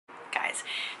guys,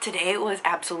 today was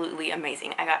absolutely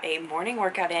amazing. I got a morning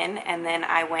workout in, and then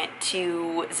I went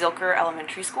to Zilker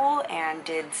Elementary School and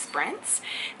did sprints.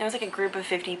 There was like a group of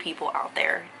 50 people out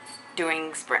there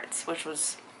doing sprints, which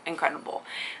was incredible.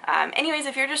 Anyways,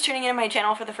 if you're just tuning into my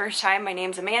channel for the first time, my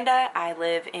name's Amanda. I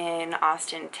live in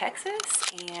Austin,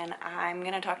 Texas, and I'm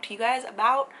gonna talk to you guys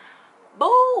about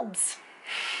boobs.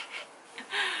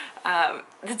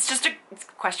 It's just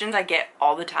questions I get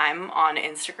all the time on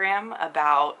Instagram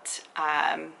about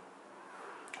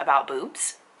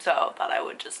boobs. So I thought I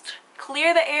would just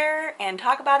clear the air and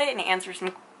talk about it and answer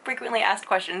some frequently asked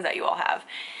questions that you all have.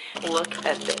 Look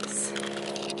at this.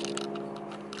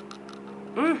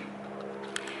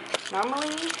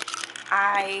 Normally,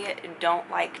 I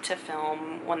don't like to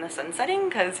film when the sun's setting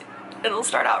because it'll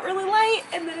start out really light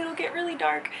and then it'll get really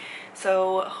dark.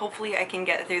 So hopefully I can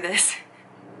get through this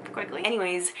quickly.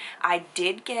 Anyways, I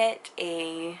did get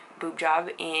a boob job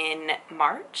in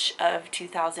March of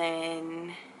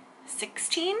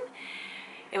 2016.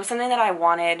 It was something that I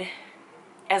wanted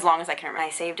as long as I can remember. I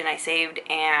saved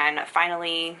and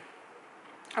finally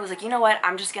I was like, you know what,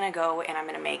 I'm just gonna go and I'm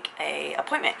gonna make an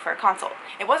appointment for a consult.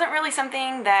 It wasn't really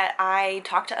something that I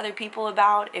talked to other people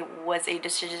about. It was a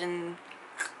decision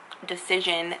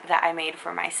that I made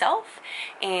for myself,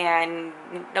 and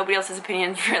nobody else's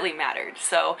opinions really mattered.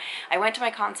 So I went to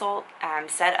my consult,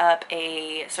 set up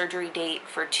a surgery date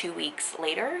for 2 weeks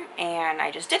later, and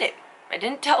I just did it. I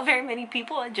didn't tell very many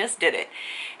people, I just did it.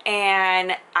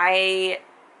 And I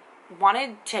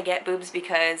wanted to get boobs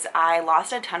because I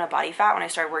lost a ton of body fat when I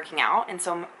started working out, and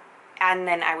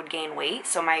then I would gain weight.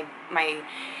 So my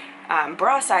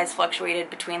bra size fluctuated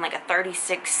between like a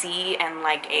 36C and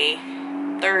like a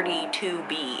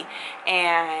 32B,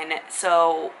 and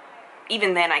so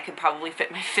even then I could probably fit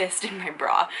my fist in my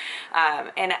bra,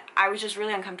 and I was just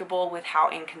really uncomfortable with how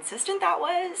inconsistent that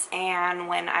was. And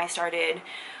when I started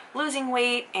losing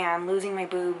weight and losing my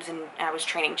boobs and I was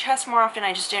training chest more often,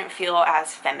 I just didn't feel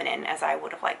as feminine as I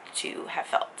would have liked to have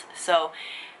felt. So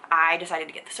I decided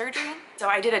to get the surgery. So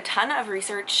I did a ton of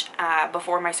research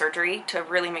before my surgery to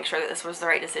really make sure that this was the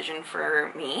right decision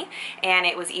for me. And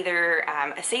it was either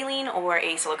a saline or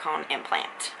a silicone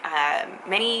implant.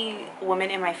 Many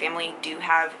women in my family do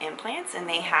have implants, and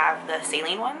they have the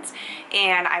saline ones.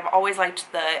 And I've always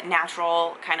liked the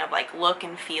natural kind of like look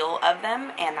and feel of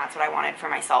them, and that's what I wanted for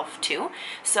myself too.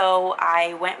 So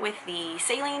I went with the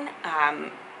saline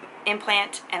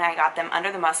implant, and I got them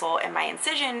under the muscle, and my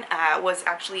incision was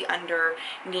actually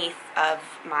underneath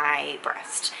of my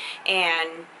breast.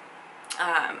 And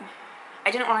I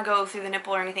didn't want to go through the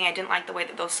nipple or anything. I didn't like the way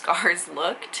that those scars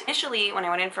looked. Initially, when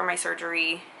I went in for my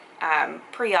surgery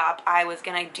pre-op, I was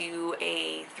gonna do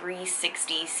a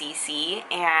 360cc,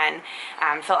 and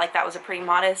felt like that was a pretty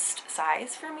modest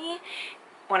size for me.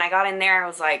 When I got in there, I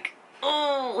was like,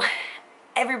 oh,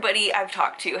 everybody I've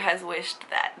talked to has wished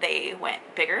that they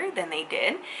went bigger than they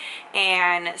did,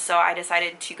 and so I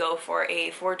decided to go for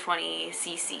a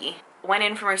 420cc. Went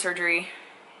in for my surgery.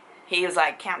 He was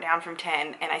like, count down from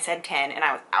 10, and I said 10, and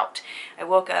I was out. I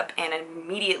woke up, and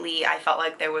immediately I felt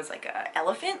like there was like an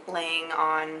elephant laying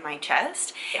on my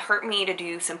chest. It hurt me to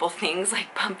do simple things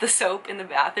like pump the soap in the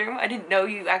bathroom. I didn't know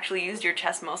you actually used your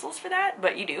chest muscles for that,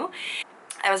 but you do.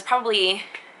 I was probably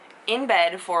in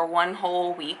bed for 1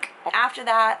 whole week. After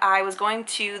that, I was going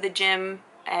to the gym,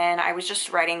 and I was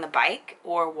just riding the bike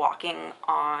or walking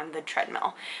on the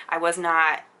treadmill. I was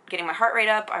not getting my heart rate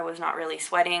up. I was not really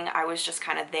sweating. I was just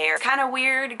kind of there. It's kind of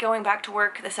weird going back to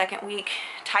work the second week,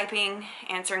 typing,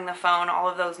 answering the phone, all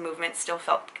of those movements still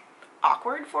felt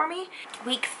awkward for me.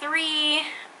 Week 3,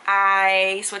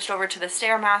 I switched over to the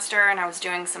Stairmaster, and I was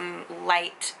doing some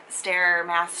light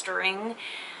Stairmastering.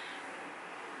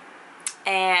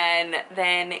 And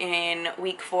then in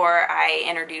week 4, I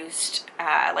introduced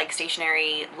like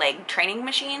stationary leg training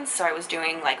machines. So I was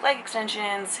doing like leg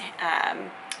extensions,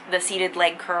 the seated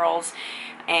leg curls,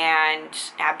 and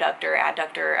abductor,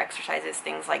 adductor exercises,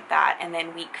 things like that. And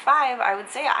then week 5, I would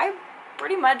say I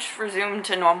pretty much resumed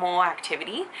to normal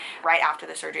activity. Right after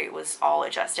the surgery, it was all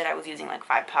adjusted. I was using like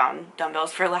 5-pound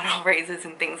dumbbells for lateral raises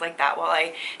and things like that while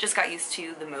I just got used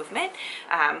to the movement.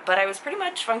 But I was pretty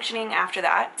much functioning after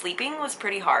that. Sleeping was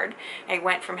pretty hard. I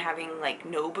went from having like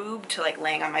no boob to like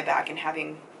laying on my back and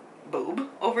having boob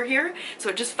over here, so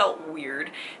it just felt weird.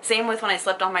 Same with when I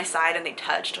slept on my side and they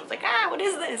touched. I was like, ah, what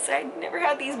is this? I never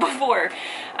had these before.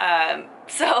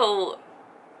 So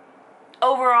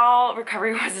overall,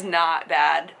 recovery was not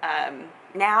bad.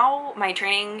 Now my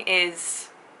training is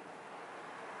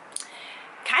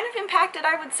kind of impacted,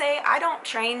 I would say. I don't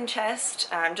train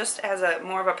chest just as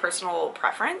more of a personal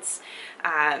preference.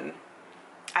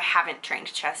 I haven't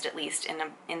trained chest, at least in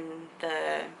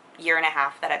the year and a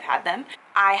half that I've had them.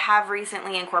 I have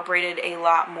recently incorporated a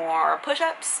lot more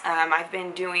push-ups. I've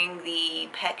been doing the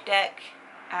pec deck,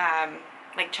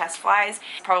 like chest flies.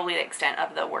 Probably the extent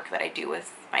of the work that I do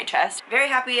with my chest. Very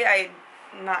happy. I'm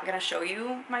not gonna show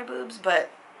you my boobs,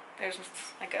 but there's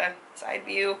like a side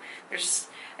view.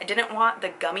 I didn't want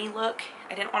the gummy look.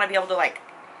 I didn't want to be able to like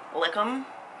lick them.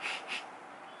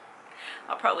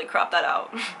 I'll probably crop that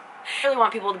out. I really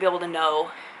want people to be able to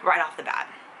know right off the bat.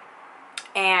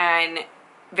 And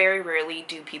very rarely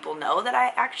do people know that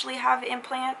I actually have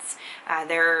implants.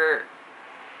 Their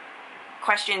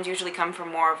questions usually come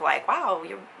from more of like, wow,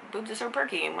 your boobs are so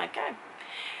perky. I'm like, I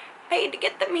paid to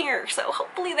get them here, so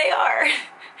hopefully they are.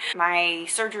 My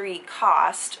surgery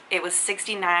cost, it was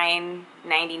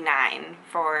 $69.99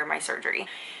 for my surgery.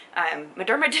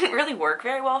 Mederma didn't really work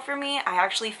very well for me. I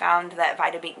actually found that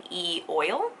vitamin E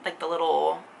oil, like the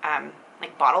little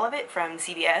like bottle of it from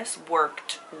CVS,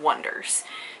 worked wonders.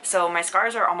 So my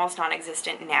scars are almost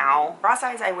non-existent now. Bra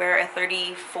size, I wear a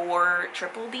 34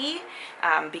 triple D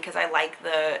because I like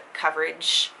the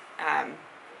coverage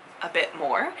a bit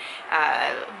more.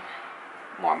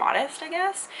 More modest, I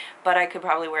guess, but I could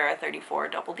probably wear a 34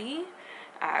 double D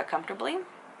comfortably.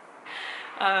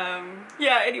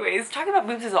 Yeah, anyways, talking about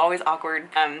boobs is always awkward.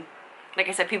 Like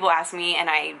I said, people ask me and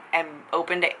I am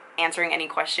open to answering any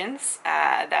questions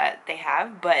that they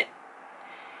have, but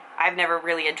I've never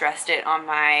really addressed it on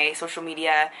my social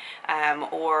media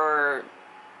or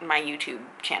my YouTube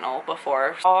channel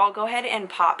before. I'll go ahead and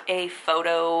pop a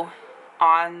photo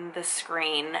on the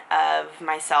screen of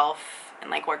myself in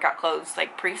like workout clothes,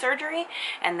 like pre-surgery,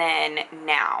 and then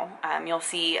now. You'll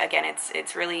see, again,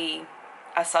 it's really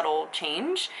a subtle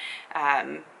change,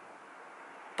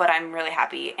 but I'm really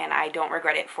happy and I don't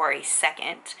regret it for a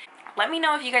second. Let me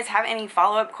know if you guys have any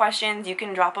follow-up questions. You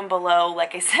can drop them below.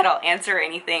 Like I said, I'll answer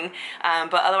anything.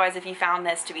 But otherwise, if you found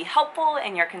this to be helpful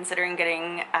and you're considering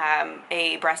getting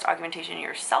a breast augmentation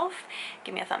yourself,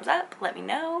 give me a thumbs up, let me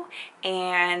know,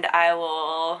 and I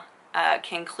will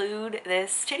conclude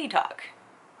this titty talk.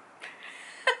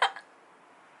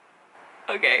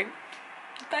 Okay,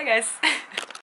 bye guys.